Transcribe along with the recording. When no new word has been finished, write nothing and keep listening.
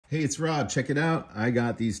Hey, it's Rob. Check it out. I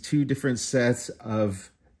got these two different sets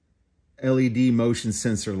of LED motion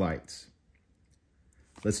sensor lights.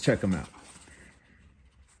 Let's check them out.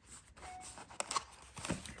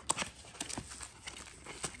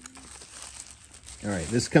 All right,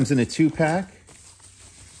 this comes in a 2-pack.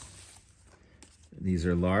 These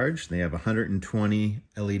are large. They have 120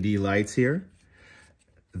 LED lights here.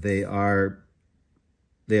 They are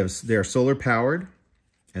solar powered,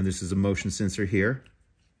 and this is a motion sensor here.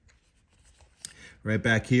 Right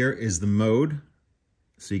back here is the mode.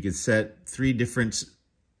 So you can set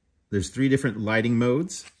there's three different lighting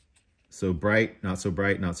modes. So bright, not so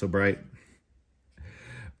bright, not so bright.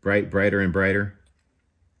 Bright, brighter, and brighter.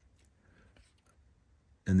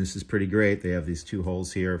 And this is pretty great. They have these 2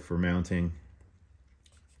 holes here for mounting.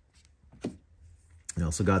 They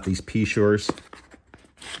also got these P-shores.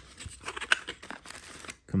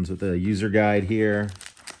 Comes with a user guide here.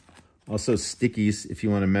 Also stickies if you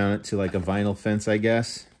want to mount it to like a vinyl fence, I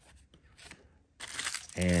guess.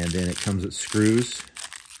 And then it comes with screws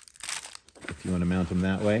if you want to mount them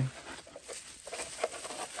that way.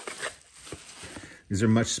 These are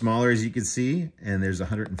much smaller, as you can see, and there's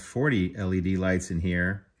 140 LED lights in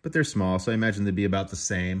here, but they're small, so I imagine they'd be about the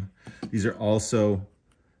same. These are also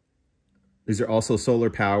solar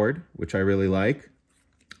powered, which I really like.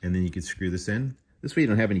 And then you can screw this in. This way you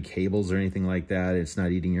don't have any cables or anything like that. It's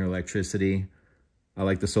not eating your electricity. I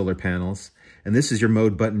like the solar panels. And this is your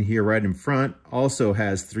mode button here right in front. Also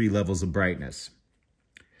has 3 levels of brightness.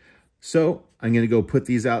 So I'm gonna go put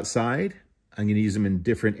these outside. I'm gonna use them in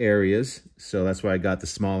different areas. So that's why I got the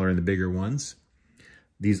smaller and the bigger ones.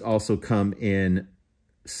 These also come in,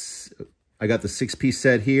 I got the 6-piece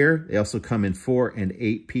set here. They also come in 4 and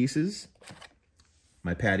 8 pieces.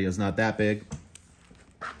 My patio's not that big.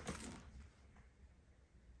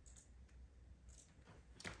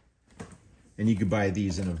 And you could buy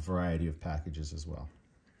these in a variety of packages as well.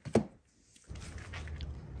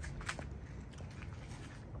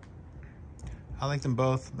 I like them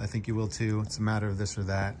both. I think you will too. It's a matter of this or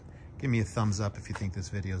that. Give me a thumbs up if you think this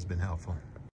video has been helpful.